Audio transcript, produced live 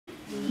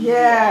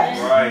Yes.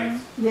 Right.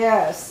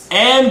 Yes.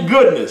 And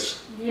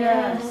goodness.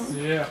 Yes.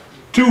 Yeah.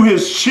 To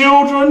his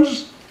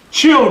children's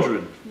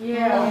children.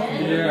 Yeah.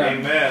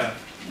 Amen.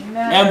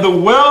 And the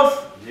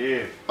wealth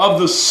Yeah. of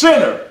the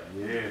sinner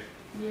Yeah.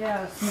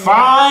 Yes.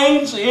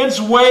 finds its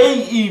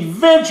way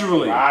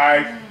eventually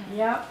Right.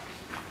 Yep.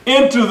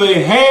 into the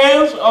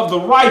hands of the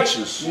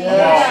righteous,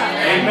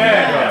 Amen.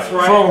 That's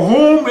right. for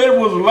whom it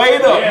was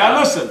laid up. Yeah. Now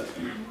listen,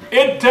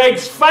 it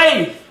takes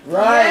faith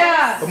Right.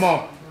 Yes. Come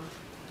on.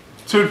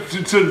 to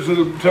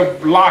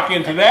lock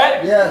into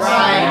that. Yes.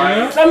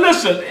 Right. Now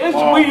listen,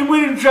 we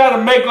didn't try to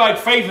make like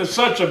faith is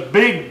such a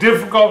big,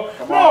 difficult.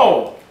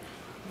 No.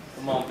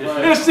 Come on, Bishop.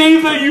 It's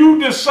either you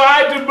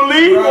decide to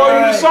believe or you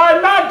Right.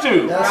 decide not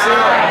to. That's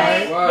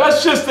it.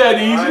 That's just that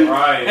easy.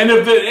 Right. And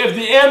if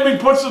the enemy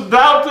puts a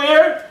doubt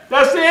there,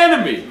 that's the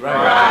enemy.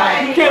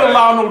 Right. You can't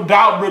allow no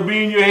doubt to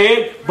be in your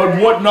head. But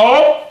what?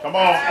 No. Come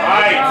on.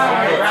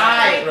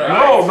 Right.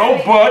 No,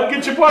 no butt.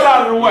 Get your butt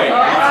out of the way.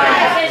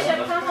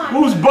 Bishop, come on.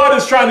 Whose butt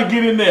is trying to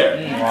get in there?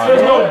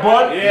 There's no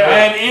butt. Yeah.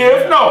 And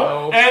if,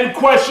 no. And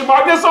question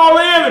mark. That's all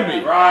the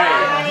enemy.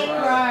 Right.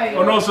 Right.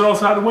 Oh, no, so knows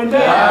how to win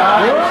that.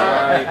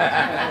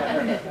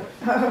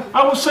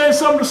 I was saying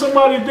something to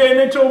somebody today, and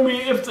they told me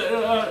if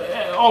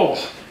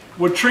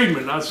with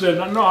treatment. I said,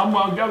 no,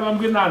 I'm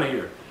getting out of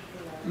here.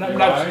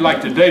 Not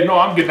like today. No,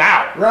 I'm getting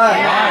out. Right.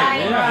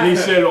 And he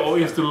said, oh,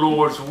 if the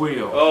Lord's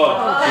will.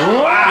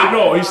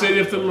 No, he said,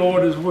 if the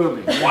Lord is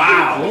willing.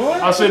 Wow.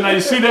 I said, now you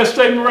see that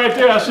statement right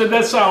there? I said,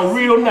 that sounds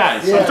real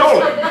nice. Yes. I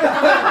told him.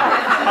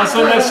 I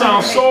said, that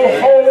sounds so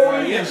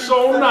holy and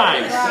so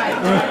nice.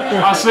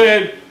 I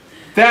said,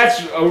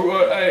 that's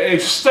a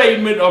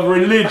statement of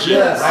religion.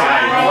 Yes.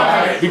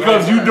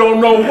 Because you don't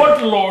know what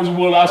the Lord's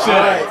will. I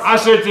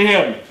said to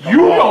him, you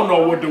don't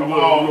know what the will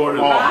of the Lord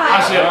is.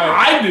 I said,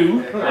 I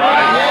do.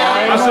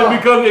 I said,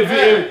 because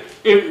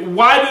if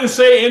why did it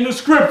say in the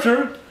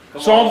scripture,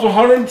 Psalms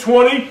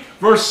 120,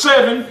 verse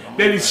 7,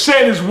 that he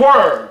sent his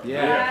word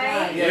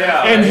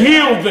Yeah. and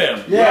healed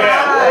them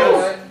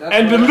Yes.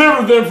 and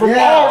delivered them from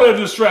all their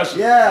distresses.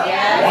 Yeah.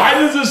 Why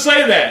does it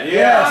say that? Yes.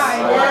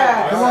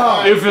 Yeah. Come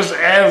on. If it's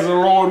as the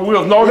Lord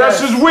wills. No,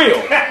 that's his will.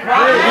 Listen,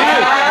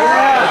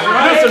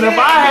 if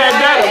I had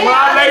that, when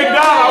I laid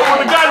down, I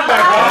would have gotten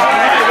back up.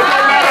 It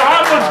don't matter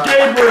how much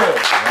Gabriel.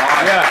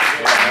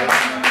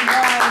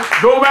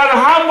 No matter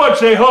how much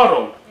they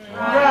huddled.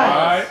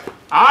 Right.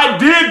 I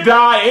did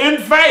die in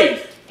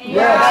faith.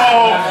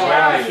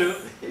 Yes.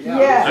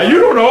 Yes. Now you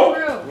don't know.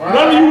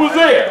 None of you was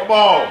there. Come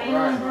on.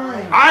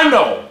 I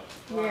know.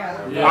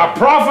 I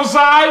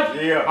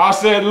prophesied. Yeah. I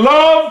said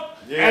love.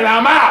 And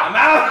I'm out.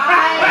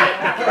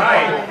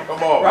 Right.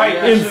 Come on. Right.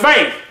 In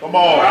faith. Come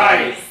on.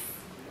 Right.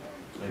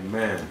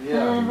 Amen.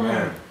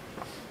 Amen.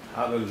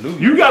 Hallelujah.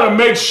 You got to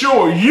make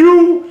sure.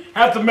 You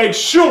have to make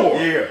sure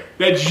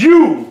that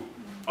you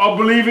are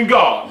believing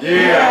God.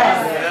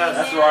 Yeah.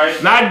 That's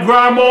right. Not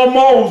Grandma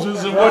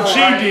Moses and what she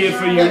did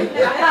for you.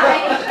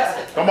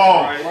 Come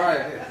on.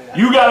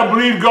 You got to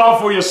believe God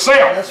for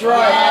yourself. That's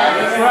right.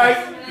 That's right.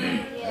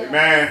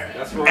 Amen.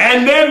 That's right.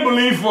 And then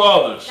believe for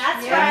others.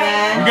 That's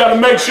right. You got to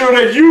make sure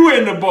that you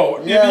in the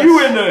boat. Yes. You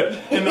in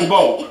the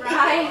boat.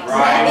 Right.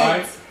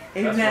 Right.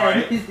 Amen.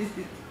 That's right.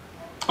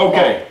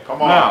 Okay.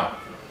 Come on. Now,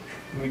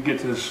 let me get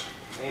this.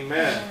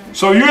 Amen.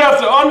 So you have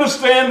to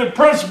understand the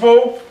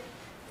principle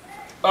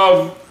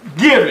of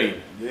giving.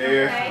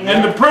 Yeah.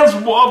 And the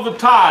principle of the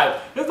tithe.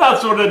 It's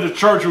not so that the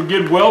church will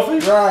get wealthy.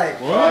 Right.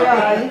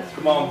 Right.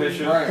 Come on,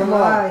 Bishop. Come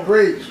on.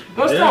 Preach.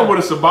 That's not what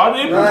it's about.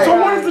 Right. So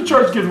what if the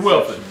church gets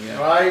wealthy?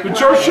 Right. The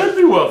church should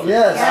be wealthy.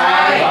 Yes.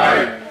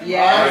 Right.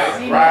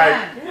 Yes.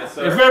 Right. Yes,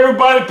 sir. If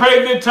everybody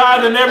paid their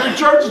tithe in every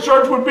church, the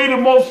church would be the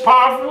most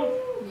powerful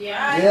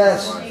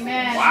Yes.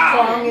 Amen.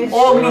 Wow.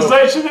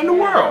 organization in the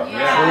world.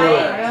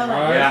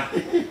 Yeah.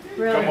 Really.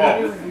 Come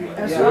on.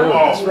 That's Come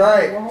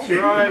right. That's on.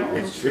 right.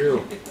 It's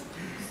true.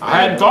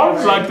 I hadn't thought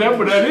of it like that,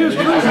 but that is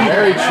true.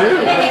 Very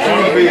true.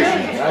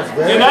 That's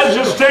very And that's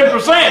just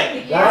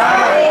 10%.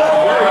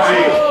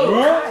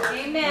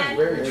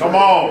 Amen. Come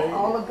on.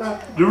 All of God.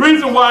 The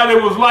reason why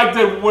it was like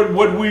that,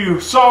 what we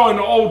saw in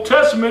the Old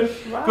Testament,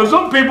 because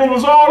some people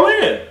was all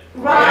in.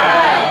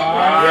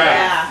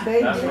 Yeah. They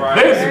That's did.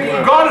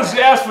 right. God has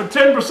asked for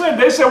 10%.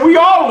 They said we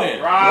all in.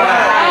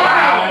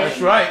 Right.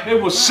 That's right. They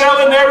was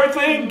selling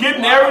everything,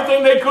 getting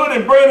everything they could,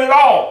 and bringing it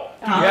all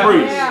to the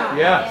priest.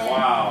 Yeah.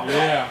 Wow.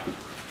 Yeah.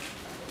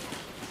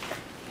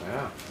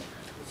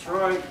 That's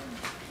right.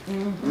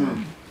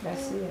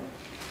 That's it.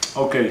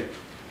 Okay,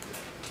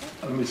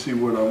 let me see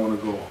where I want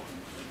to go.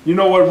 You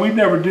know what? We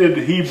never did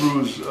the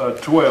Hebrews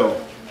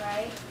 12.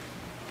 Right.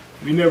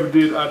 We never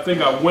did. I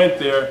think I went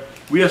there.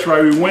 That's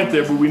right. We went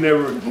there,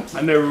 but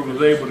I never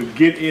was able to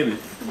get in it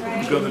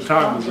because the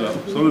time was up.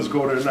 So let's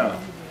go there now.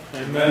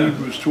 Amen.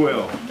 Hebrews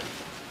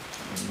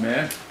 12.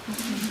 Amen.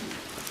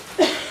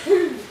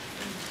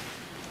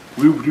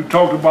 We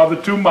talked about the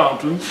two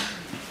mountains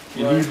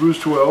in Hebrews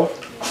 12.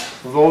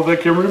 For those that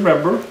can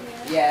remember.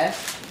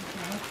 Yes.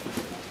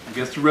 I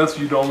guess the rest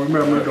of you don't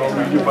remember, don't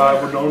read your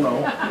Bible, don't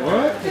know.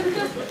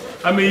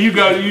 What? I mean, you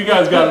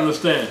guys got to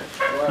understand.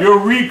 your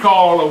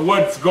recall of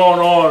what's going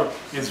on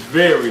is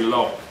very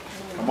low.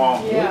 Come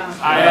on. Yeah.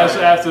 I asked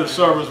after the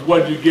service,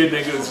 what did you get?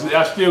 They go,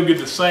 I still get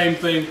the same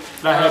thing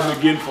that I have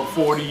been getting for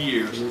 40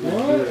 years.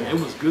 It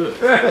was good.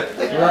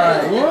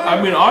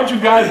 I mean, aren't you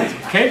guys,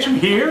 can't you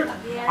hear?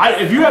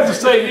 If you have to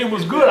say it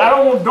was good,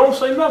 don't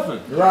say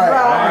nothing.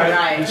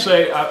 Right. You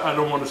say, I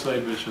don't want to say,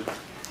 Bishop.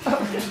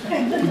 Because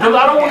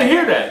I don't want to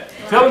hear that.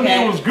 Telling me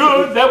it was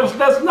good,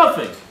 that's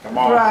nothing. Come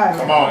on. Right.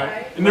 Come on.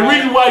 And the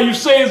reason why you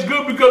say it's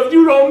good because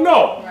you don't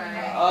know.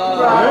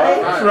 Right.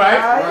 That's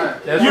right.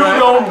 That's You right.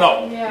 don't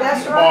know.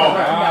 That's Come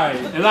right.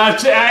 on. Right. And I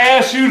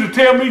asked you to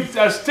tell me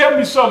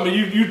something.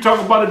 You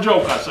talk about a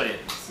joke I said.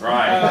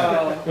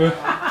 Right.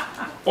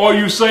 Or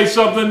you say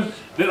something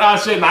that I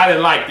said and I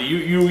didn't like it.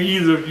 You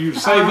either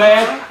say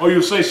that or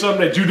you say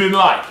something that you didn't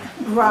like.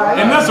 Right.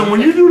 And listen, when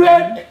you do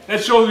that,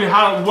 that shows you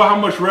how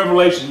much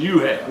revelation you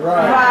have.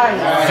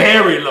 Right.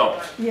 Very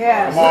low.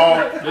 Yes. Come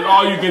on. That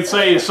all you can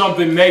say is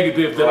something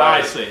negative that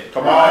I said.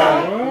 Come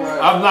on.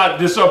 I'm not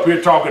just up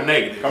here talking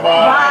negative. Come on.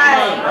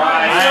 Right.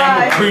 I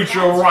am a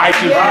preacher of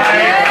righteousness.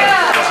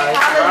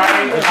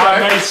 I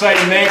may say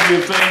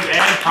negative things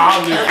and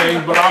positive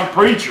things, but I'm a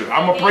preacher.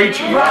 I'm a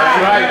preacher.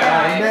 Right.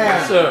 Amen.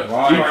 Yes, sir.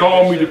 He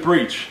called me to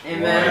preach.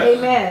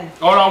 Amen.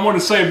 All I want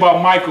to say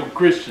about Michael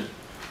Christian,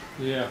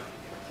 Yeah.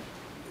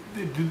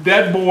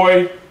 that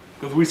boy,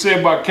 because we say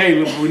about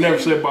Caleb, but we never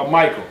say about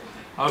Michael.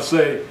 I'll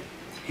say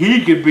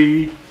he could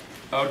be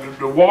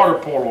the water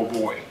polo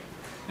boy,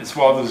 as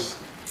far as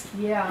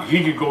Yeah.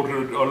 he could go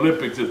to the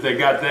Olympics if they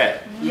got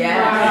that.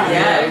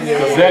 Yes.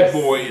 Because that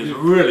boy is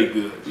really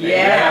good.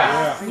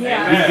 Yes. He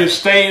can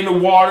stay in the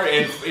water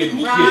and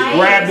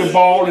grab the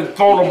ball and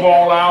throw the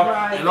ball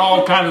out and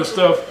all kind of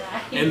stuff.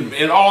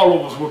 And all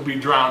of us would be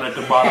drowned at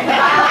the bottom.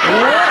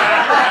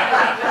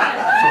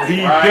 So he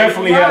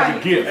definitely has a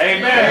gift.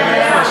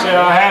 Amen. I said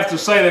I have to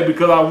say that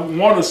because I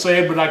want to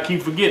say it, but I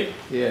keep forgetting.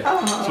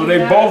 Yeah. So they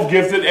both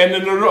gifted. And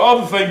then the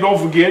other thing, don't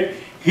forget,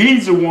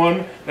 he's the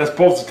one that's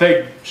supposed to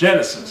take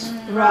Genesis.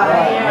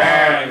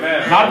 Right.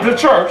 Amen. Not the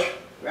church.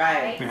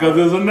 Right. Because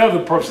there's another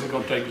person that's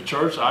going to take the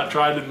church. I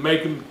tried to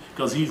make him,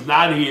 because he's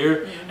not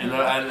here, and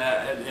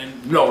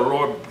no,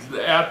 Lord,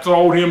 I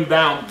throwed him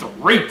down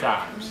 3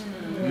 times.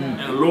 And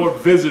the Lord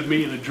visited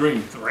me in a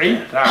dream 3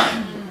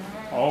 times.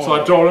 So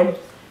I told him,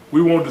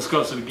 we won't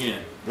discuss it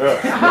again. No,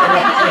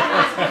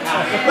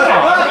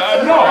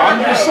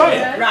 I'm just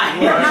saying.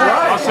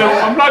 I said,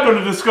 well, I'm not going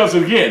to discuss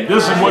it again.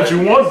 This is what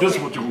you want, this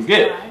is what you can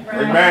get.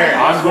 Amen.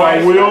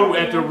 I will,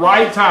 at the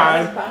right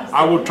time,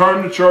 I will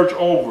turn the church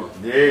over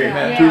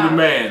Yeah. to the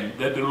man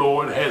that the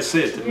Lord has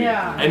said to me.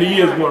 And he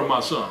is one of my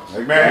sons.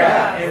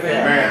 Amen.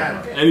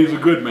 Amen. And he's a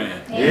good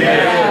man.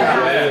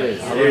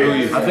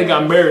 Hallelujah. I think I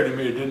married him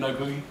here, didn't I,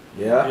 Cookie?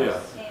 Yeah. Yeah.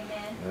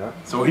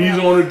 So he's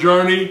on a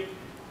journey.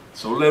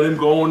 So let him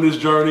go on this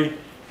journey.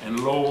 And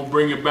the Lord will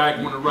bring it back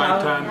when the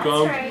right time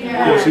comes.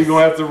 Of course, he's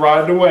going to have to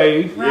ride the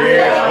wave. Oh,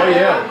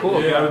 yeah, of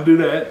course. You got to do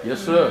that.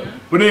 Yes, sir.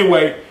 But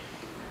anyway,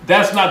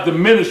 that's not the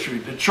ministry.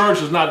 The church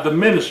is not the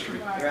ministry.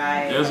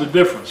 Right. There's a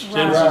difference.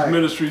 Genesis Right.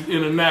 Ministries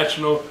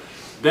International,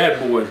 that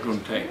boy is going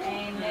to take.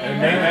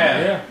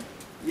 Amen.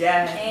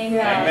 Yes.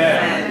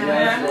 Amen.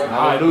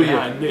 Hallelujah.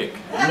 Behind Nick.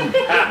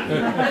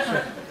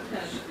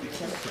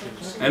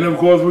 And of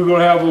course, we're going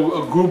to have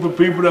a group of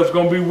people that's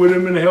going to be with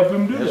him and help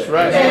him do That's that.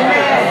 right.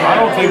 I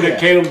don't think that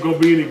Caleb's going to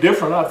be any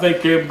different. I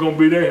think Caleb's going to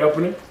be there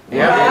helping him.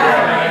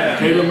 Yeah.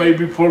 Caleb may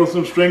be pulling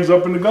some strings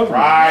up in the government.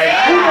 Right.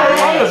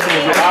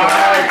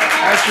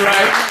 That's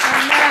right.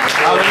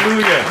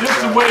 Hallelujah.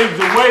 Just the way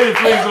that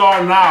things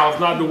are now is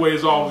not the way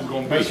it's always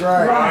going to be. That's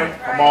right.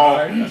 Come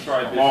on. That's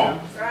right. Come on.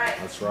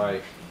 That's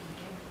right.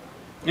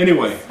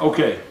 Anyway,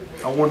 okay.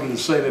 I wanted to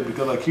say that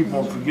because I keep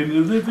on forgetting.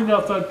 Is there anything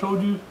else I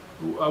told you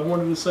I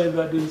wanted to say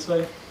that I didn't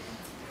say?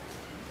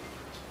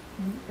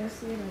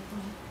 That's it.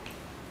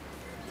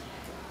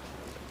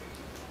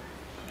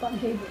 About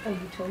Gabriel. Oh, you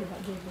told me about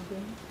Gabriel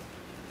again?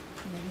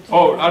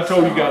 Oh, I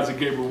told you guys that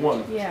Gabriel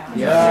won. Yeah.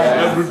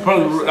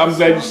 I'm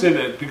glad you said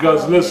that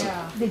because listen,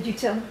 Did you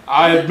tell him?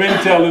 I had been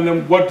telling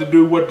them what to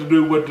do, but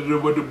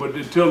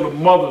until the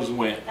mothers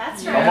went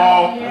That's Come right.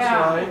 on.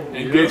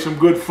 and gave some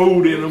good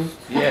food in them,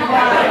 Yeah.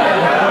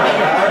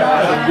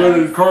 some good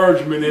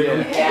encouragement in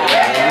them.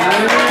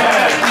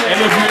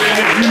 And if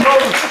you know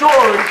the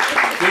story,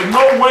 there's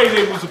no way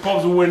they were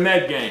supposed to win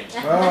that game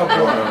Oh,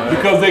 boy.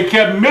 because they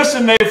kept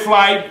missing their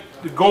flight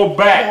to go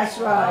back, That's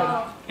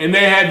right. and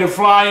they had to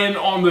fly in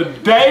on the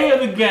day of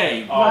the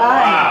game.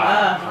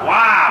 Right.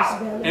 Wow.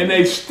 And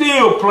they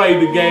still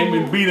played the game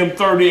and beat them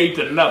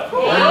 38-0.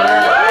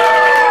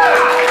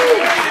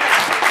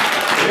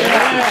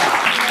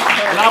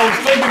 And I was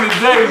thinking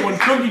today when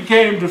Cookie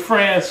came to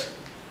France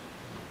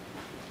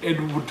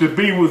to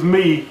be with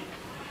me,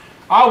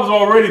 I was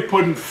already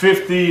putting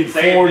 50 and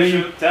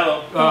 40,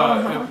 Tell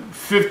him.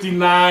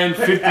 59,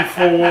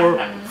 54,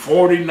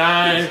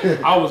 49.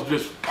 I was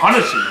just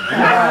punishing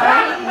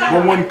them.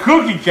 But when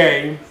Cookie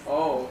came,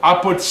 I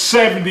put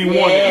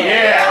 71 in.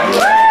 Yeah.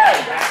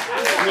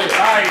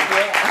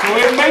 So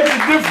it makes a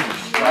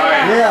difference.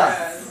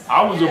 Yeah. I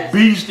I was a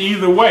beast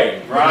either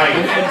way. Right.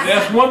 And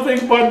that's one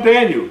thing about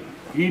Daniel.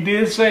 He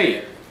did say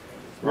it.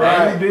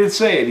 Right. He did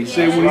say it. He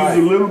said when he was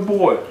a little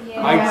boy,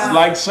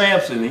 like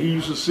Samson, he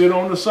used to sit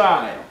on the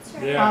side.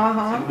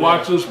 Uh-huh. And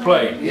watch us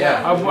play.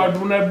 Yeah.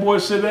 When that boy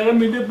said that, I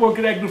mean, this boy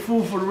could act the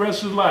fool for the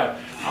rest of his life.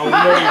 I will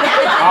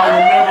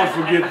never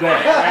forget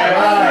that.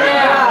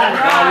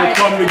 I will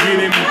come to get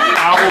him.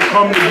 I will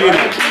come to get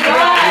him.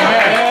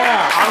 Amen.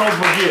 I don't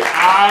forget.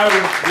 I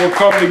will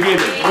come to get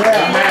him.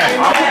 Amen.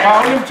 I'll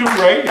pound him too,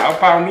 Ray. I'll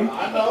pound him.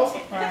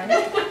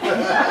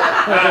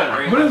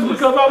 But it's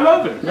because I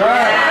love him.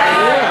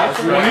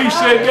 When he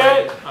said that,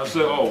 I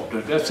said, oh,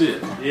 that's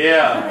it.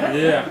 Yeah.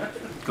 Yeah.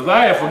 Because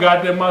I had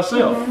forgot that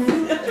myself.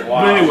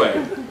 Wow. But anyway.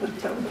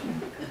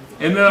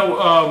 And then I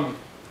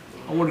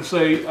want to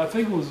say, oh,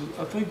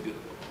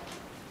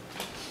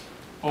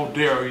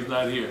 Daryl, he's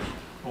not here.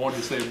 I wanted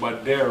to say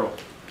about Daryl.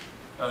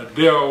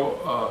 Daryl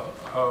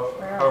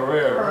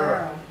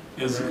Herrera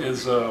is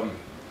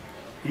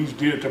he's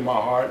dear to my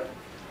heart,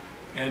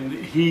 and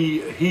he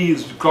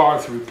is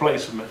Garth's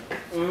replacement.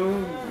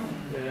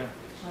 Yeah.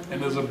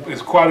 And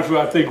there's quite a few,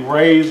 I think,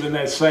 Ray's in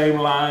that same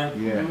line.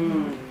 Yeah.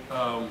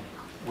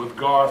 With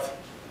Garth.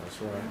 That's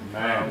right.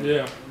 Man.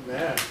 Yeah.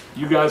 Man.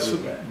 You guys,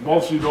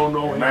 most of you don't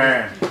know him.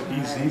 Man.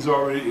 He's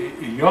already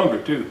younger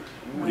too.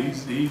 But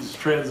he's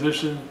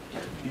transitioned.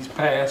 He's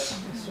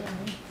passed.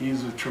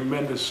 He's a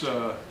tremendous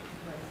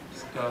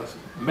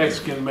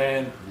Mexican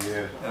man.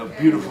 Yeah. A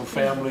beautiful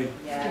family.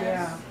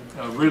 Yeah.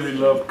 Really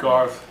loved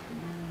Garth.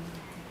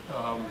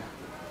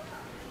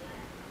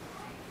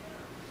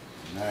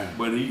 Man.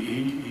 But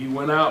he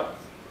went out.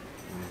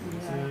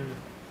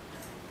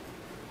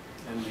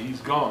 And he's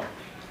gone.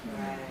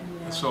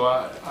 So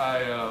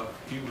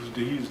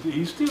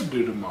he's still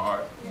dear to my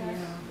heart.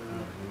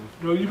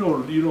 No, you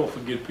don't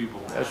forget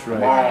people. That's right.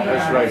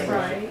 That's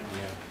right.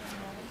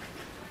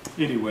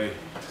 Anyway,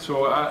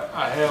 so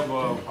I have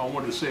I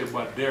wanted to say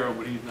about Daryl,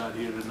 but he's not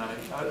here tonight.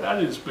 I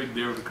didn't expect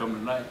Daryl to come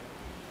tonight,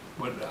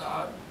 but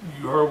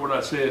you heard what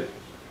I said.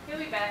 He'll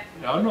be back.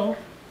 I know.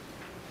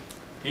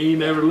 He ain't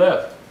never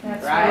left.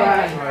 That's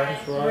Right. right.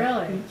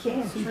 Really? He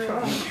can. He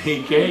tried. He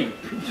came.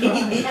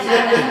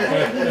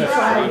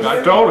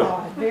 I told him.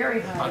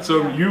 Very high. I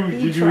told him,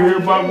 did you hear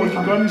about what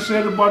the gunny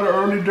said about an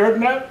early dirt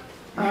nap?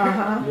 I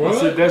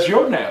said, that's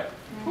your nap.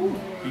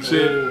 He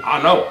said,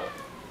 I know.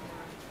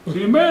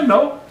 See, a man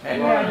know.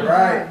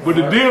 Right. But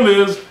the deal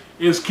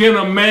is can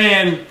a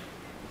man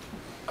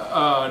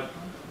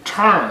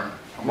turn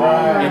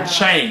and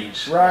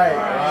change?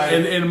 Right.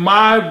 And in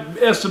my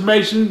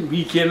estimation,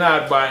 he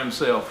cannot by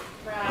himself.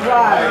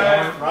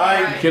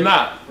 Right. He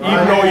cannot.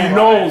 Even though he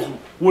knows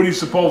what he's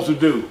supposed to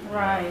do.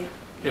 Right.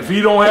 If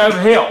he don't have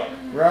help,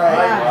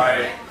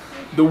 Right.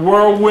 the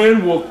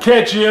whirlwind will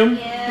catch him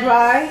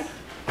Right.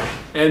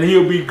 and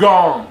he'll be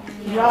gone.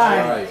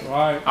 Right.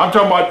 I'm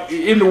talking about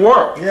in the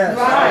world. Yes.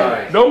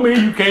 Right. Don't mean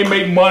you can't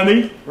make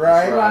money.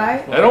 Right.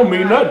 Right. That don't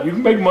mean nothing. You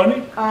can make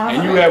money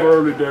and you have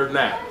early dirt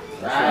nap.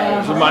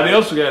 Somebody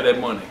else will have that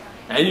money.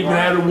 And you can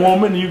have a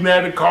woman, you can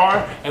have a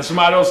car, and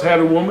somebody else had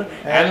a woman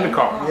and the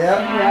car. Yep.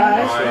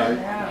 Right.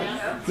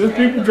 There's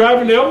people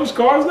driving the Elvis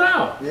cars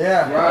now.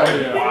 Yeah.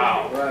 Right.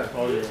 Wow.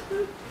 Oh, yeah.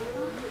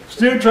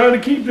 Still trying to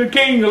keep the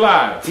king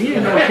alive. He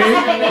ain't no king.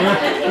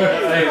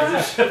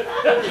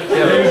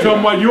 They were talking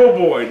about your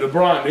boy,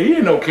 LeBron. He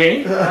ain't no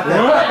king. He's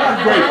a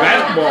great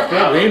basketball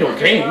player, but he ain't no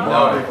king.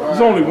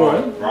 There's only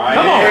one. Right.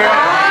 Come on.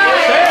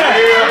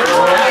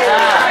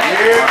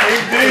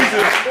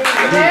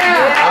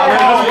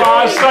 That's why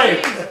I say,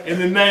 in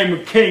the name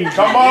of King.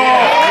 Come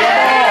on.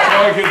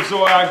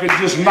 So I could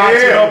just knock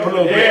it up a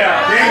little bit.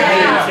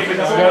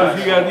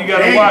 You got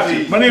to watch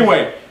it. But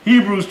anyway,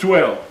 Hebrews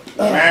 12.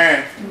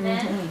 Man.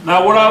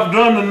 Now what I've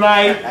done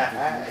tonight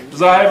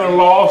is I haven't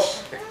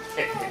lost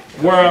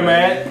where I'm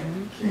at.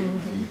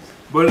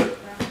 But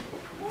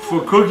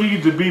for Cookie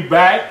to be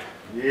back,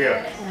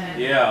 Yeah.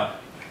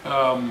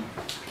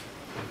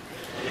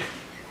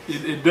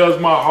 it does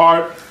my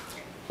heart.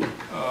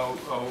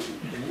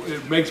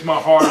 It makes my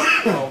heart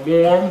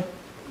warm.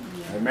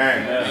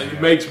 Amen. And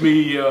it makes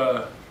me.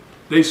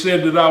 They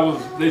said I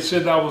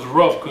was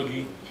rough,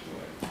 Cookie,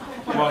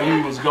 while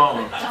he was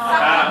gone. And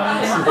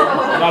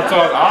I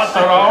thought I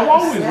was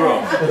always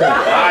rough.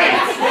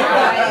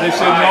 They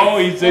said no.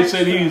 They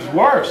said he's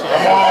worse.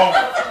 Come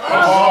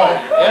on,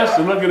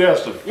 Esther. Look at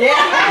Esther.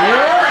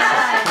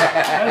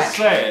 That's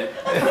sad.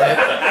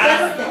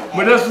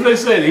 But that's what they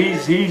said. He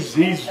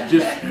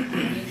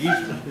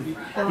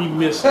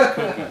missed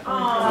Cookie.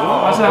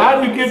 I said,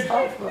 how do you get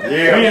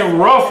being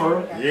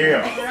rougher?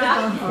 Yeah.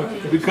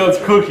 Because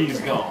Cookie's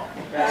gone.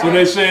 So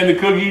they're saying to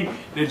Cookie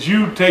that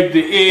you take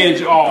the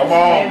edge off. Come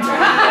on.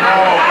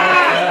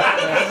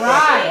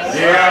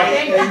 Right.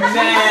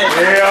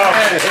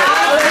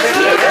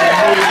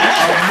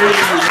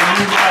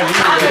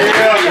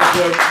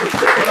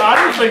 But I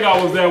didn't think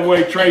I was that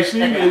way, Tracy.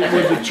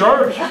 With the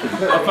church, I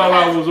thought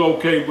I was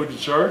okay with the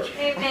church.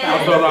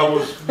 I thought I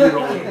was,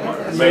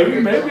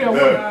 maybe I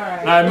was.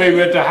 Now maybe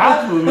at the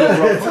house was a little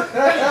rougher.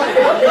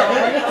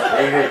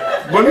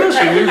 But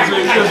listen,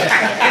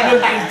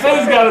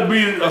 things got to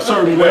be a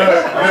certain way.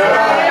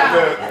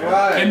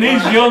 And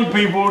these young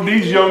people,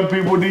 they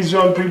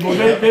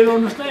don't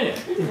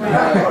understand.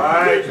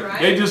 Right.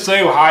 They just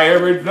say, well,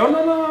 however,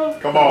 no.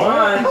 Come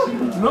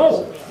on.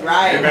 No.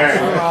 Right.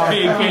 Amen.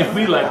 It can't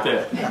be like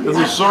that. There's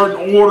a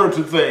certain order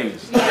to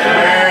things. It's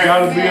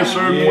got to be a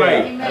certain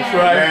way. That's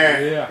right.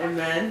 Amen.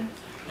 Amen.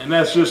 And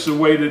that's just the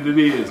way that it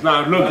is.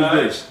 Now look at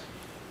this.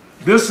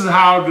 This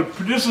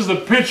is a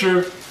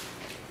picture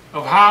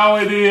of how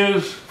it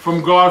is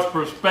from God's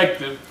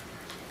perspective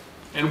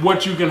and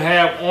what you can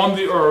have on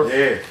the earth.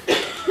 Yeah.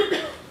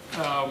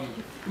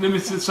 Let me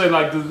say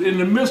like this, in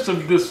the midst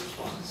of this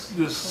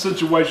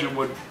situation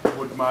with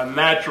my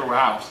natural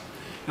house,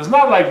 it's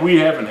not like we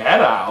haven't had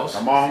a house.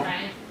 Come on.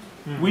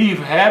 We've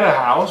had a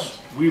house.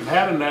 We've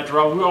had a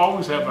natural house. We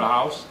always have a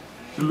house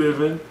to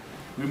live in.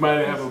 We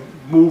might have to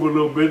move a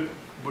little bit,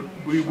 but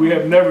we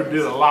have never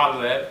did a lot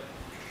of that.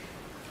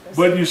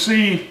 But you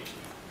see,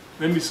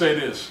 let me say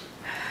this: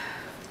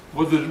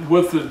 with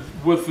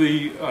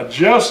the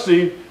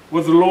adjusting,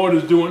 what the Lord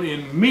is doing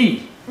in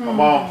me, Come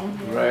on.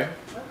 Right.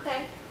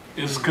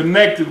 is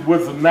connected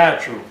with the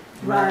natural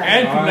Right.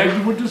 and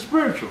connected with the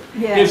spiritual.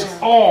 Yes.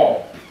 It's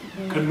all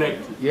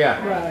connected.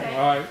 Yeah.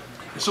 Right.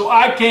 So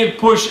I can't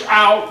push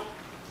out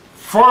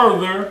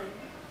further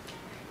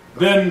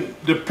than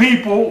the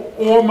people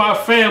or my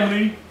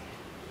family.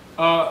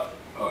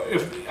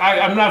 If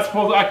I'm not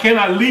supposed, I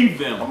cannot leave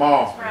them. Come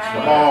on.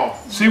 Come on.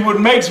 See, what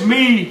makes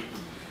me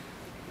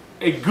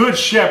a good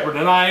shepherd,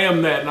 and I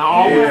am that, and I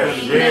always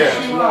been. Yes.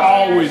 I've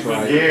always been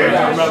a good Yes.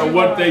 pastor, no matter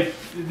what they,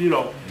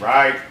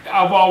 Right.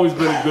 I've always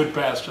been a good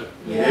pastor.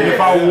 And if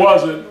I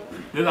wasn't,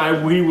 then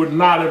he would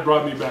not have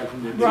brought me back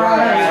from the dead.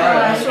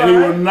 Right. And he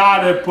would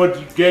not have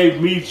gave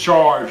me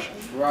charge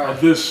of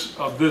this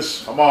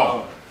Come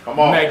on. Come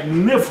on.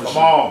 magnificent. Come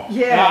on.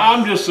 Yeah. Now,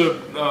 I'm just in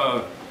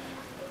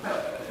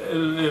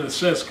a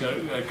sense,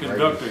 a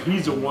conductor.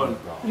 He's the one.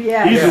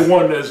 Yes. He's the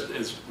one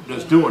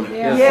that's doing it.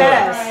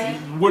 Yes.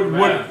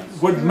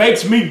 What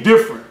makes me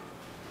different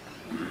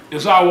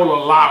is I will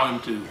allow him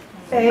to.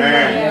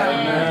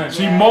 Amen.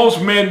 See,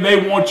 most men,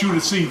 they want you to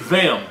see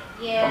them.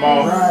 Come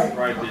on.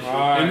 Right.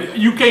 And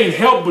you can't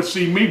help but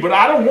see me, but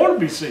I don't want to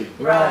be seen.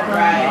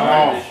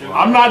 Right.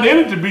 I'm not in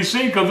it to be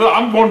seen because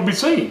I'm going to be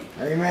seen.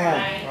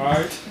 Amen.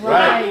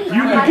 Right. You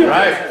can get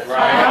that.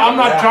 Right. I'm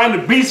not trying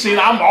to be seen.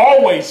 I'm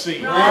always seen.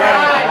 Even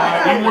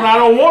when I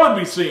don't want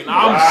to be seen,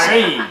 I'm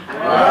seen.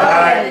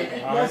 Right.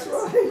 That's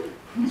right.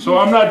 So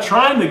I'm not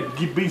trying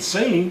to be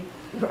seen.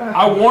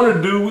 I want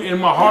to do in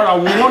my heart, I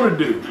want to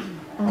do.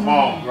 Come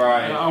on.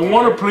 I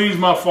want to please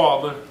my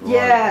Father.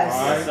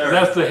 Yes.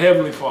 That's the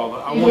Heavenly Father.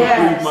 I want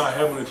to please my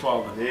Heavenly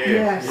Father.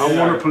 Yes. I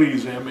want to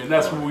please Him, and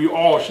that's what we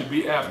all should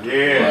be after.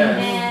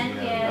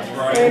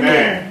 Yeah.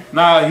 Amen.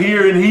 Now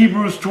here in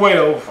Hebrews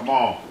 12, Come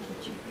on.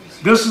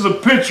 this is a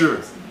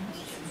picture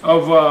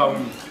of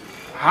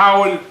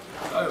how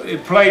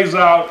it plays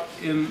out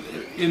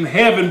in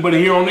heaven, but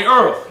here on the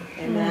earth.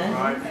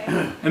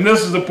 Amen. And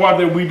this is the part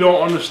that we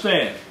don't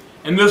understand.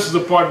 And this is the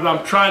part that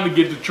I'm trying to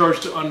get the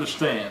church to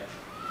understand.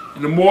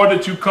 And the more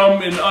that you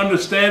come and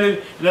understand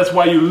it, and that's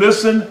why you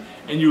listen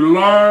and you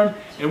learn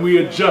and we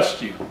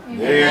adjust you.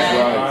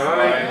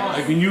 Yeah.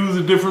 I can use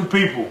the different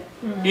people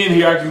in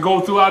here. I can go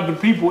throughout the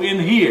people in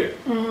here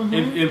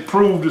and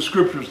prove the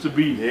scriptures to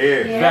be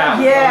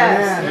valid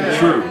Yes. and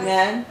true.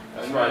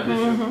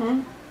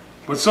 Amen.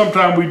 But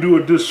sometimes we do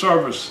a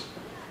disservice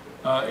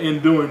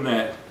in doing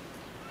that.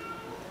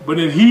 But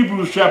in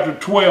Hebrews chapter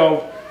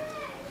 12,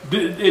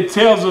 it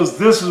tells us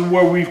this is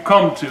where we've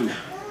come to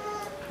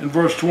in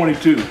verse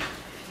 22.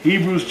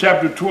 Hebrews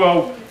chapter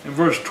 12 and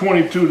verse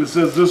 22 that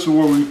says this is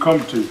where we've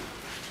come to.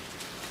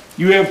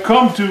 You have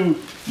come to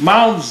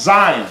Mount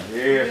Zion,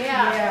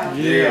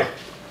 Yeah.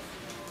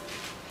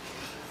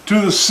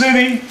 to the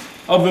city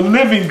of the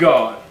living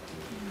God.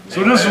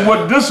 So this is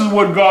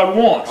what God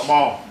wants. Come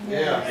on.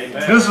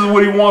 This is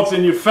what He wants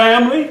in your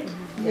family.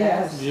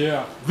 Yes.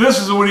 This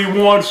is what He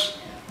wants.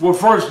 Well,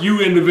 first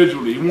you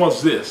individually. He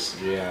wants this.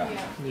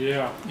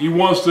 He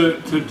wants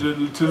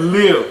to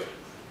live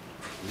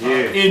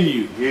in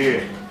you.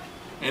 Yeah.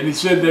 And He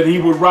said that He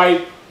would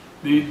write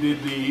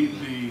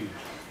the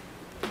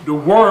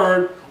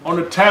word on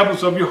the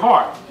tablets of your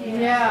heart.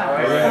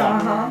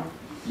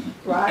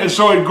 Right. And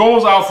so it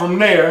goes out from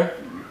there.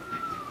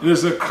 And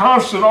there's a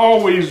constant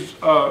always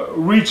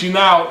reaching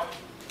out.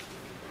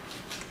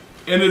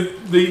 And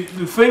the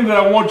thing that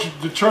I want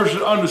the church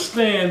to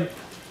understand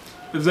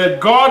is that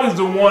God is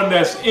the one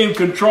that's in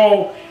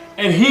control,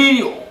 and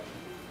He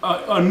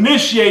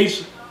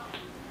initiates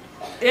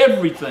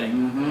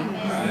everything.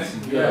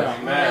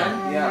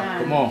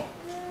 Come on.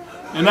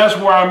 And that's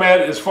where I'm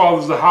at as far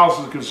as the house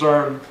is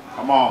concerned.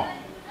 Come on.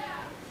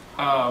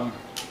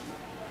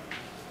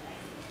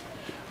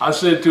 I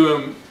said to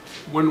him,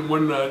 when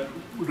there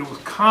was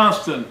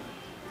constant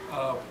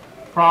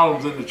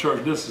problems in the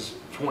church, this is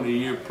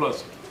 20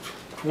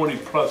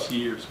 plus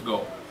years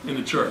ago in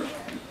the church.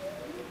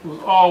 It was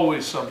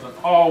always something,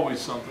 always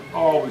something,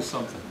 always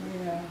something.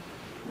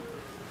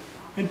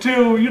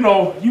 until, you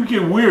know, you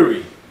get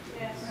weary.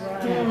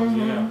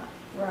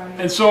 Right.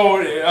 And so,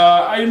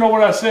 you know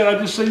what I said? I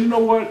just said, you know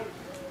what?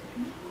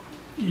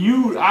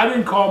 I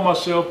didn't call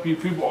myself,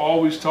 people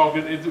always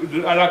talking,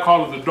 and I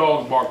call it the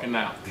dog's barking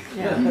now.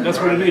 That's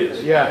what it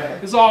is. Yeah.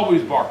 It's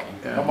always barking.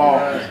 Come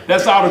on.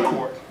 That's out of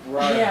court.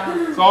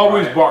 Yeah. It's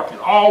always barking,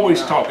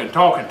 always talking,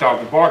 barking.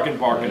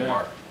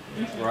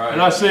 Right.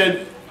 And I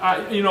said,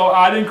 you know,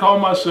 I didn't call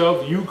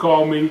myself, you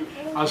called me.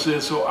 I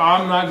said, so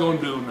I'm not going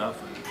to do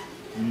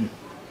nothing.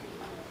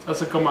 I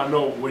said, come I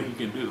know what he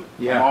can do.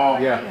 Yeah.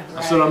 Yeah.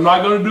 I said, I'm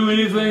not going to do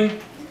anything.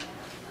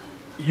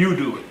 You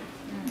do it.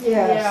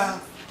 Yes.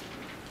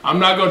 I'm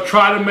not going to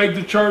try to make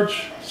the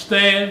church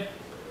stand.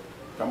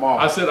 Come on.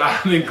 I said, I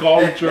didn't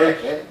call the church.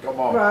 Come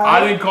on. I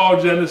didn't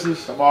call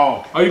Genesis. Come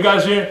on. Are you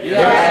guys here?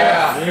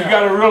 Yeah. You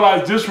got to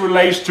realize this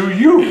relates to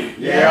you.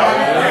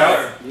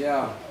 Yeah.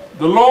 Yeah.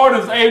 The Lord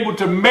is able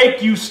to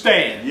make you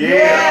stand.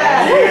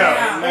 Yeah.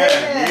 Yeah.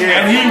 Yeah.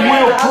 And He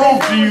will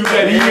prove to you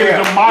that He is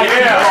the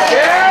mighty God.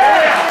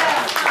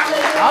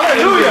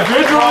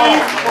 Individually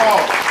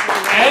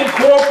and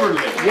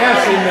corporately.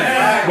 Yes,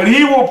 amen. But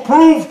He will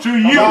prove to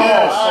you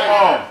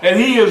that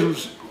He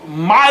is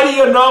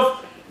mighty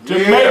enough to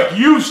make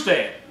you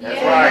stand.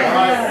 That's right.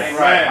 That's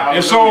right.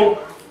 And so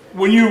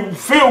when you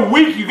feel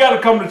weak, you got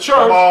to come to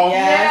church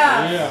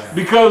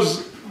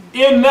because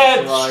in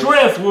that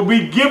strength will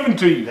be given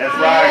to you. That's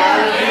right.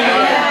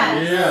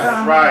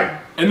 That's right.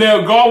 And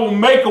then God will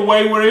make a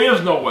way where there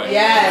is no way.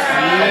 Yes.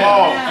 Come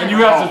on. And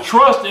you have to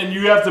trust and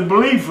you have to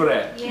believe for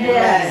that.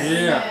 Yes.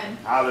 Yeah.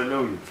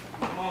 Hallelujah.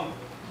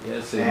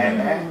 Yes,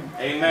 amen.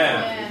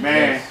 Amen.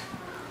 Man.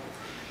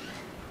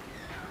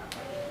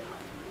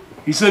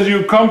 He says,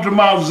 you come to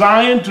Mount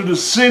Zion, to the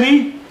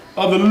city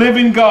of the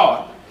living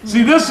God.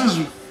 See, this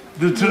is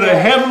to the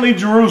heavenly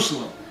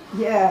Jerusalem.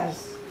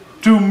 Yes.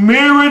 To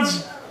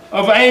myriads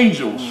of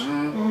angels.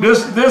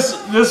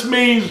 This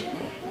means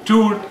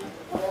to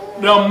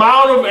the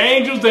amount of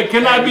angels that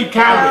cannot be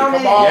counted.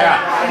 Come on. Yeah.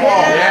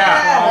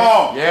 Come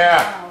on.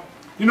 Yeah.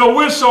 You know,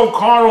 we're so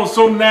carnal,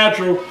 so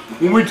natural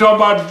when we talk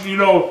about, you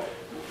know,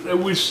 that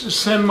we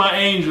send my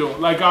angel,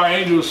 like our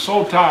angel is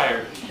so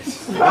tired.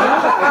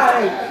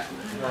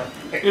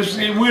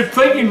 We're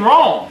thinking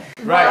wrong.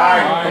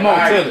 Right. Come on,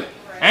 tell it.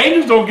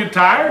 Angels don't get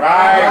tired.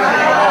 Right. Come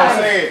on.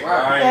 Say it.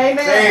 Amen.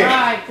 Say it.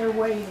 Right. They're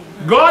waiting.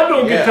 God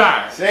don't get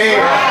tired. Say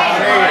it.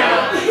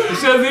 Say it. He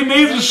says He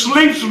neither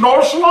sleeps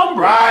nor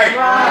slumber. Right.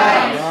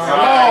 Come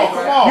on.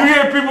 Come on. You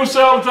hear people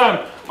say all the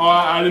time, oh,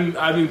 I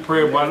didn't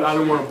pray about it. I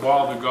didn't want to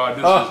bother God.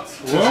 This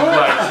is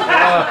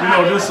like, you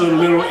know, this is a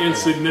little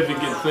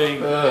insignificant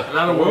thing, and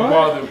I don't want to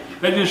bother Him.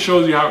 That just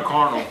shows you how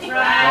carnal,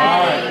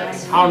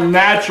 how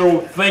natural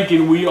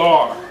thinking we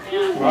are.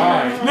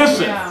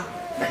 Listen,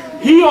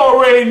 He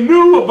already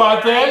knew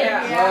about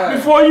that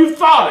before you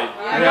thought it.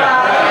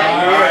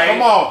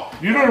 Come on.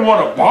 You didn't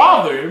want to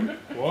bother Him.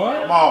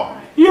 Come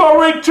on. He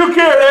already took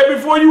care of that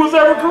before you was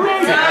ever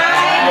created.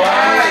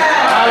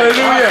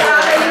 Hallelujah.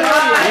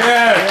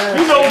 Yes.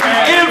 He knows the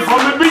end from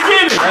the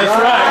beginning. That's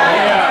right.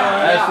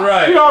 Yeah. That's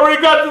right. He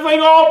already got the thing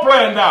all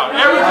planned out.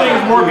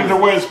 Everything's working the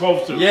way it's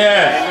supposed to.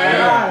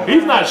 Yes.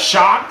 He's not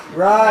shocked.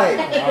 Right.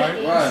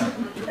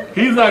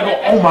 He's not going,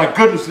 oh my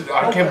goodness,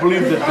 I can't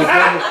believe that the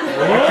devil,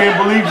 I can't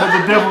believe what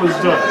the devil has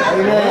done.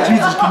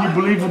 Jesus, can you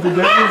believe what the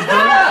devil has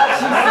done?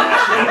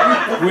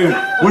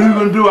 What are you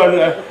going to do?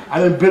 I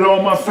done bit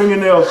all my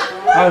fingernails.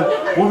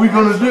 What are we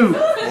going to do?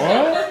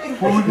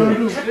 What are we going to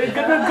do?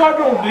 God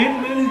don't,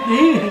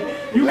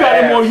 you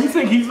got him on, you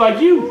think he's like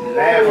you.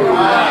 Yeah.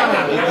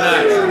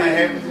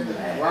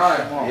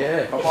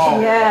 Come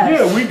on. Yes.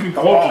 Yeah, we can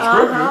quote the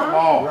scripture. Come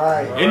on.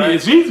 And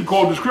it's easy to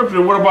quote the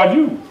scripture. What about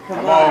you?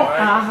 Come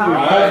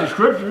on. Quote the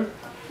scripture.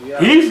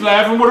 He's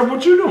laughing.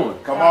 What you doing?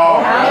 Come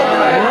on.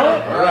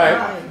 Right.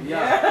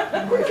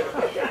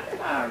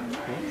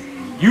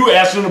 You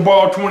asking to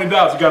borrow $20.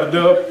 You got a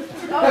dub?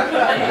 So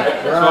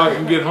I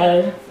can get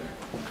home?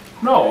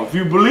 No. If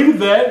you believe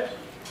that,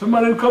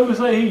 somebody will come and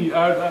say, hey,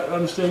 I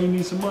understand you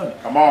need some money.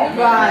 Come on.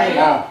 Right.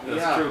 Come on.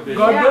 That's true.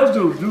 God does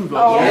do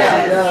those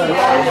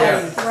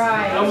Yes. things.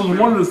 Right. That was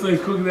one of the things,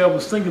 Cookie, that I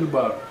was thinking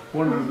about.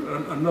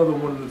 Another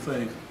one of the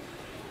things.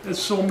 There's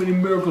so many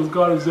miracles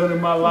God has done in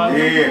my life.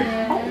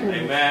 Yeah.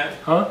 Amen.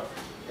 Huh?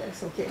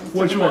 That's okay.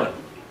 Which one?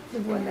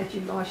 The one that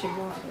you lost your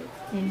wallet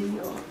in New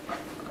York.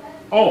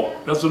 Oh,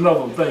 that's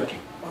another one. Thank you.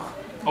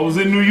 I was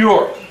in New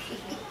York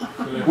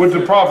with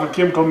the prophet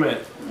Kim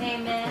Clement.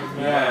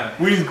 Amen.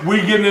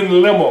 We getting in the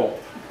limo.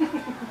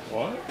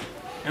 What?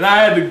 And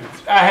I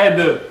had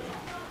to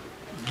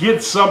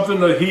get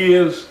something of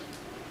his,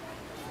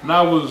 and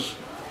I was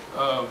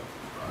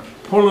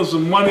pulling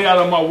some money out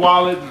of my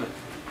wallet,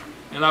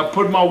 and I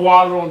put my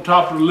wallet on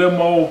top of the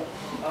limo,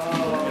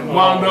 and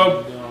wound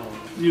up,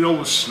 you know, it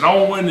was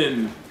snowing,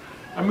 and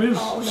I mean,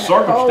 it's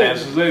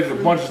circumstances. There's a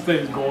bunch of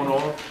things going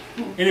on.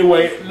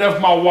 Anyway, left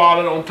my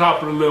wallet on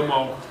top of the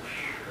limo.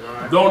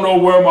 Don't know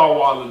where my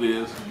wallet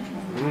is.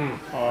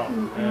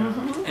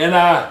 And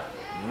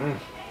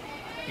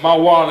my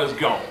wallet is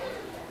gone.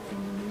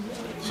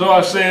 So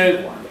I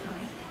said,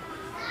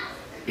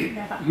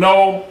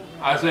 No,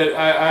 I said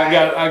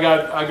I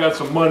got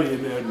some money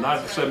in there, not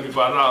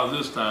 $75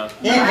 this time.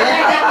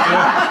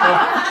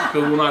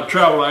 Because when I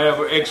travel, I have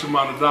an X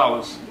amount of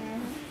dollars,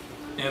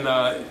 and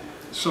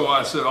so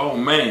I said, "Oh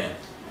man!"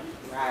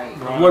 Right.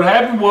 What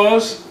happened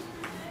was,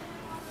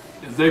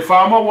 is they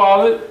found my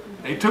wallet,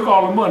 they took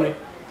all the money,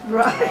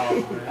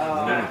 Right.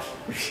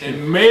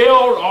 and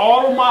mailed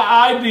all of my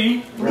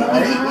ID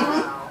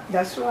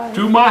That's right.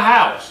 to my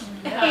house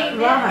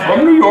Right.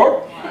 from New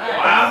York.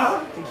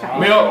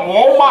 Mailed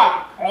all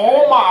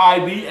my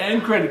ID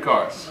and credit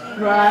cards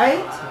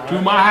Right.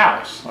 to my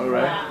house. All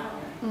right.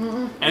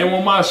 And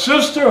when my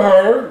sister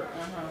heard,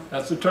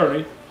 that's the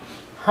attorney,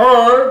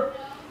 heard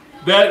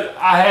that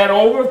I had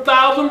over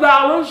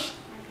 $1,000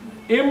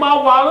 in my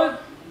wallet,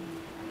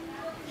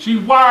 she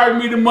wired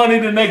me the money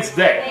the next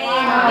day.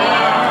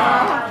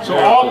 So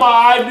all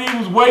my ID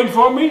was waiting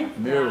for me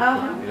Miracle.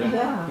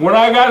 Yeah. when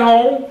I got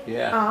home,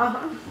 Yeah.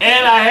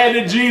 and I had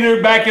the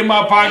Jeter back in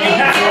my pocket for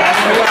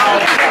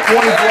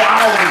 24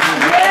 hours.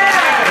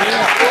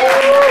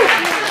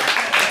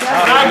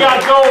 And I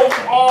got those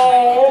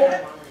all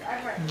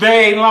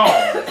day long.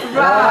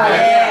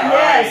 Right.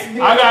 Yes.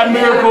 I got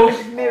miracles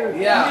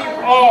Yeah.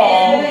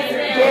 all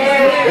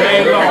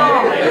day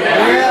long.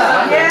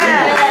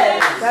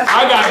 Yes.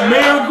 I got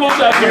miracles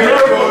after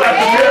miracles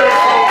after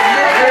miracles.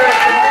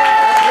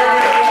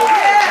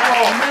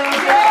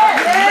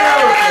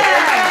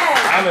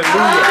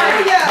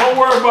 Hallelujah. Don't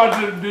worry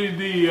about the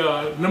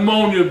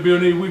pneumonia,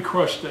 Billy. We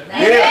crushed that.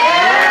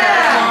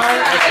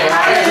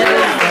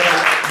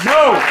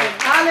 No,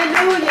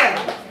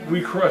 Hallelujah.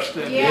 we crushed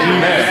that.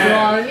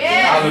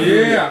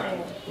 Hallelujah.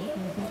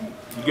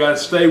 You gotta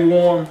stay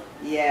warm.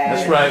 Yeah.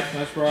 That's right.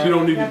 You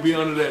don't need to be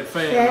under that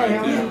fan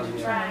right there.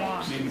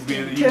 You need to be.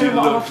 You need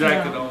a little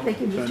jacket on. They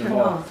can be turned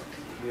off.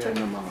 Turn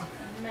them off.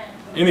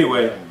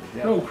 Anyway,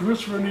 no,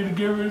 Christopher need to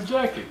give her a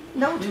jacket.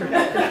 No, turn it You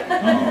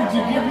need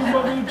to give your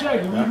mother a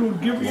jacket. We're gonna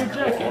give her a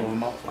jacket.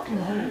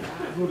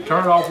 We'll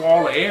turn off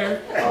all the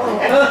air.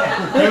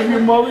 Give your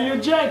mother your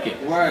jacket.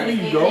 There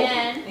you go.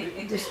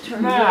 Just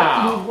turn Now. it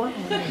off.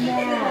 Yeah.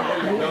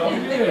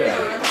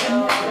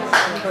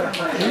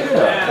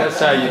 That's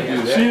how you do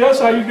that. See, that's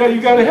how you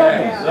gotta help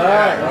them.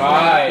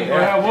 Right.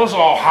 Don't have us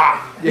all hot.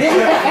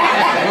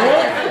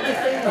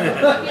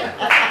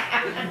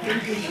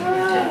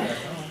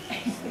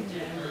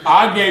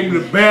 I gave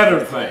him the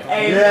better thing.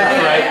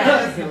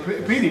 Yeah.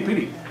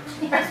 Petey.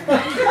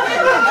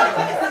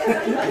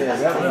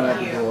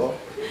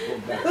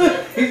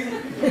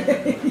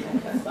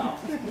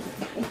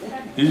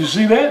 Did you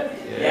see that?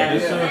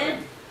 Yes, sir.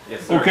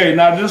 Okay,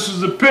 now this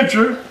is a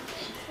picture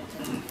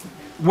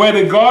where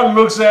the God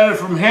looks at it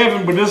from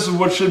heaven, but this is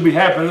what should be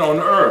happening on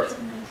earth.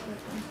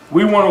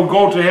 We want to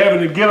go to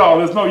heaven and get all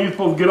this. No, you're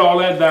supposed to get all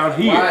that down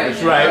here.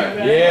 That's right.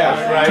 Yeah,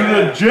 that's To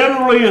right. the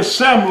generally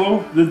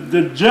assembled,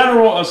 the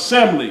general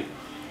assembly,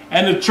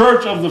 and the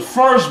church of the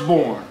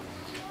firstborn,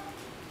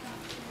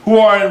 who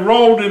are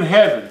enrolled in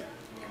heaven,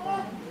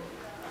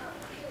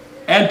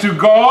 and to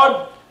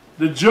God,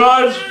 the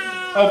judge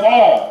of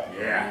all.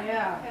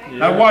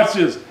 Now watch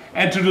this.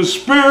 And to the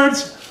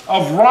spirits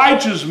of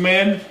righteous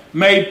men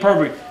made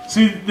perfect.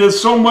 See, there's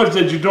so much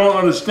that you don't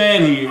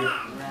understand here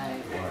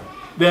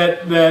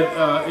that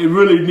it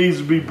really needs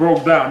to be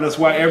broke down. That's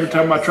why every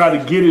time I try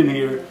to get in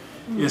here,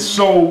 it's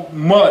so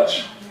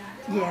much.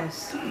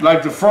 Yes.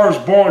 Like the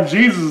firstborn,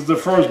 Jesus is the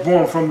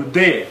firstborn from the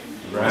dead.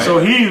 Right. So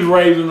he's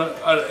raising an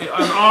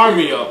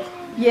army up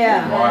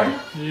Yeah.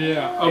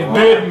 of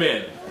dead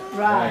men.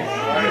 Right.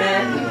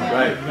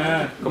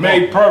 Right.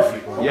 Made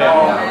perfect.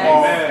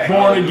 Yeah.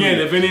 Born again.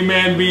 If any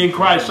man be in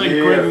Christ,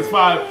 2 Corinthians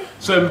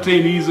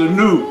 5:17, he's a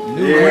new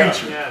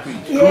creature.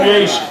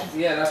 Creation.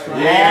 Yeah, that's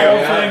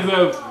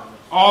right.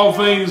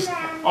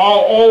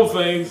 All old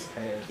things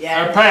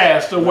are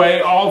passed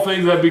away, all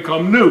things have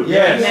become new.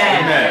 Yes.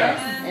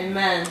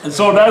 Amen. And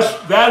so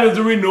that is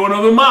the renewing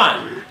of the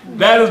mind.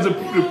 That is the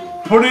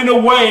putting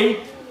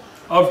away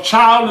of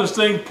childish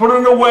things,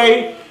 putting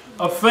away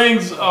of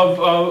things of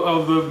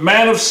the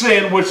man of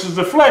sin, which is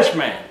the flesh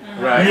man.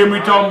 Right. You hear me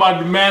talking about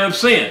the man of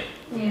sin.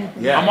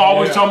 Yeah. I'm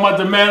always talking about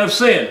the man of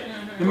sin.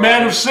 The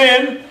man of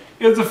sin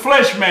is the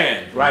flesh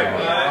man.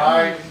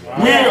 Right.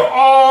 We're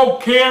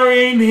all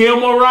carrying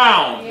him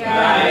around.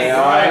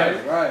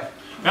 Right.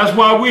 That's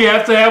why we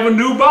have to have a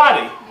new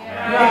body.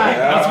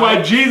 That's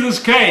why Jesus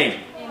came.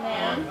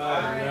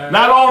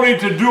 Not only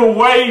to do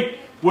away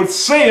with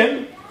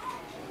sin,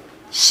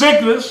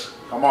 sickness,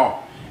 Come on.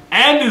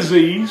 and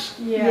disease,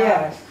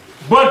 Yes.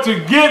 but to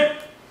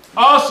get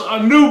us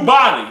a new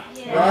body.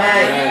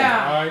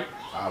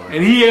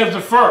 And he has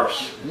the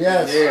first.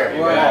 Yes.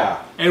 Yeah.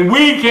 And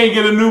we can't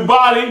get a new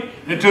body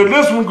until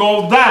this one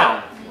goes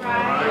down.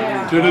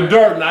 To the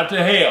dirt, not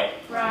to hell.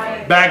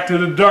 Back to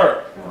the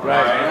dirt.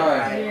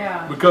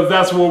 Right. Because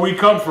that's where we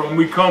come from.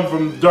 We come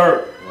from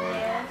dirt.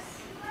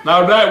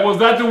 Now, was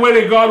that the way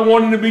that God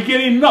wanted in the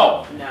beginning?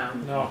 No.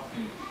 No.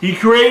 He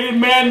created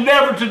man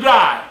never to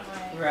die.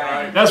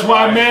 Right. That's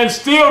why man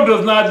still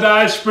does not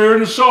die,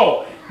 spirit and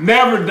soul.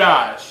 Never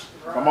dies.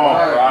 Come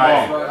on.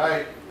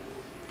 Right.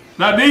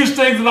 Now these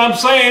things that I'm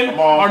saying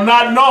are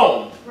not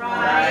known.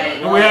 Right.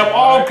 And we have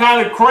all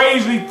kind of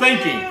crazy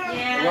thinking.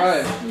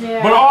 Right.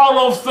 Yeah. But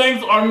all those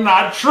things are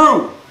not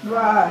true.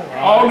 Right.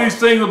 All these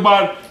things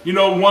about, you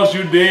know, once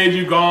you're dead,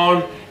 you're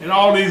gone, and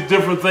all these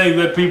different things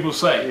that people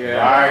say.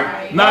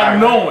 Right. Not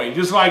knowing.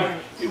 Just like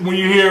when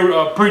you hear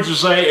a preacher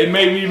say, and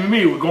maybe even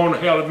me, we're going to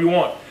hell if you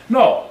want.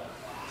 No.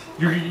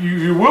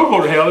 You will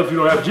go to hell if you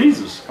don't have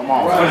Jesus. Come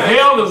on. But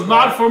hell is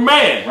not for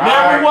man.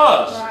 Never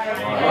was.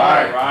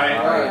 Right.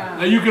 Right.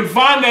 Now you can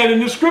find that in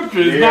the scripture.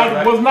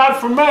 It was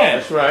not for man.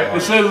 That's right.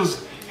 It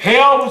says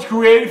hell was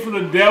created for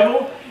the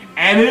devil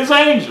and his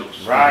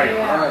angels. Right.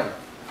 Right.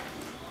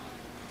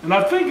 And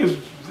I think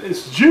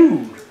it's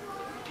Jude.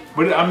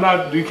 But I'm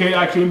not,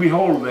 I can't be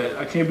held to that.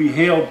 I can't be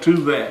held to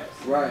that.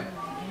 Right.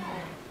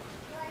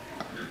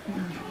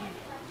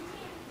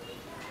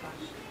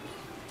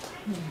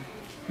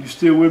 You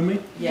still with me?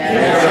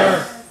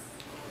 Yes.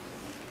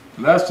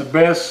 And that's the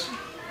best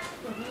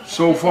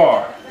so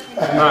far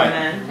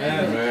tonight.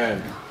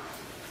 Amen.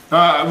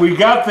 We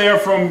got there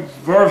from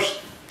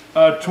verse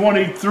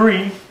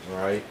 23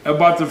 Right.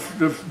 about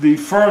the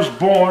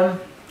firstborn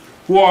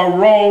who are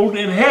enrolled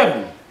in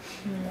heaven.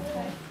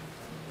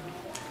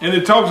 And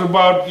it talks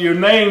about your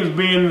names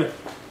being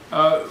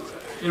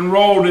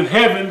enrolled in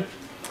heaven.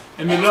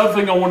 And another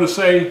thing I want to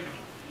say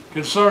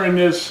concerning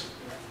this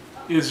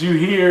is you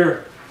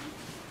hear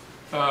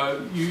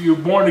you're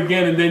born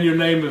again and then your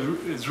name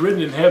is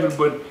written in heaven,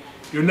 but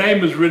your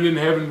name is written in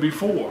heaven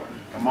before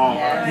Come on.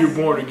 Yes. you're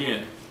born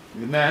again.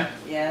 Amen.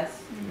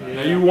 Yes.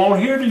 Now you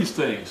won't hear these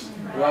things.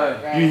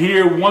 Right. You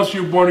hear once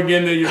you're born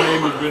again, then your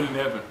name is written in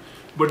heaven.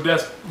 But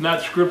that's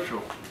not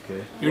scriptural.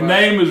 Okay. Your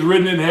name is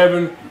written in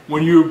heaven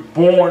when you're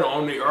born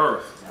on the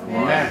earth.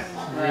 Amen.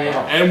 Right.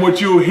 And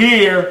what you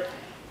hear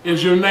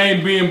is your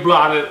name being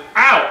blotted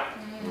out,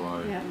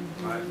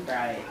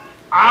 Right.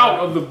 out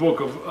of the book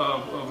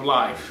of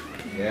life.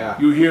 Yeah.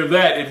 You hear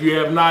that if you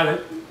have not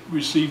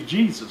received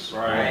Jesus.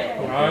 Right.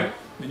 Okay?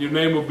 Then your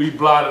name will be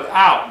blotted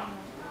out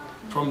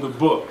from the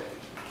book.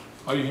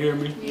 Are you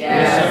hearing me?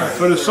 Yes.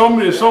 So there's so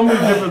many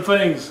different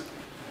things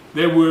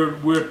that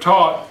we're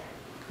taught,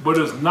 but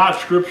it's not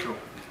scriptural.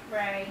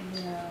 Right.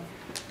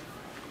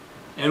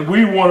 And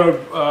we want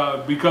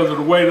to, because of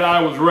the way that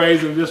I was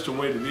raised, and just the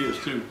way that it is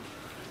too,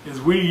 is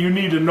you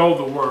need to know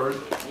the word,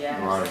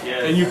 Yes. Right.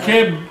 Yes. and you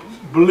can't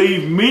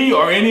believe me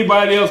or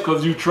anybody else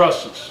because you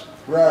trust us.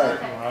 Right.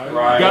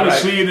 Right. You got to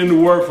see it in the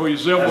word for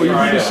yourself, or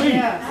you'll be deceived.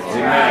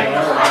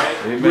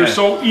 Amen. We're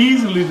so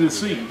easily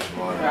deceived.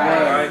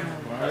 Right.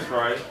 That's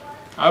right.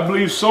 I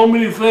believe so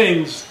many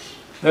things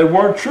that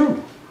weren't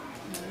true.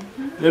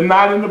 They're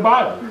not in the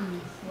Bible.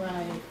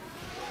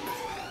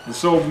 And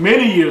so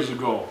many years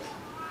ago,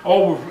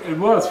 over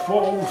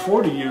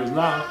 40 years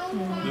now,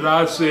 that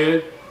I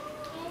said,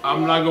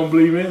 I'm not going to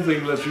believe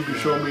anything unless you can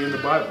show me in the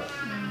Bible.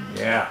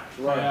 Yeah.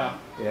 Right.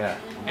 Yeah.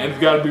 And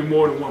it's got to be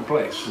more than one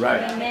place.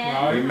 Right.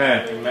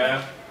 Amen.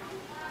 Amen.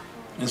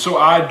 And so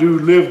I do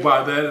live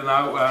by that,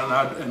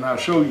 and I'll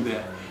show you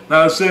that.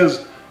 Now it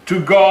says,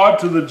 to God,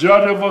 to the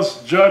judge of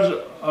us, judge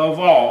of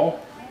all,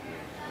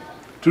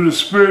 to the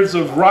spirits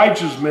of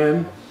righteous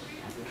men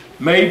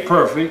made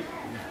perfect,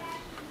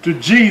 to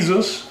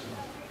Jesus,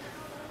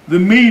 the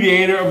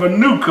mediator of a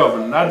new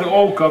covenant, not the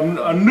old covenant,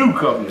 a new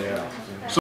covenant.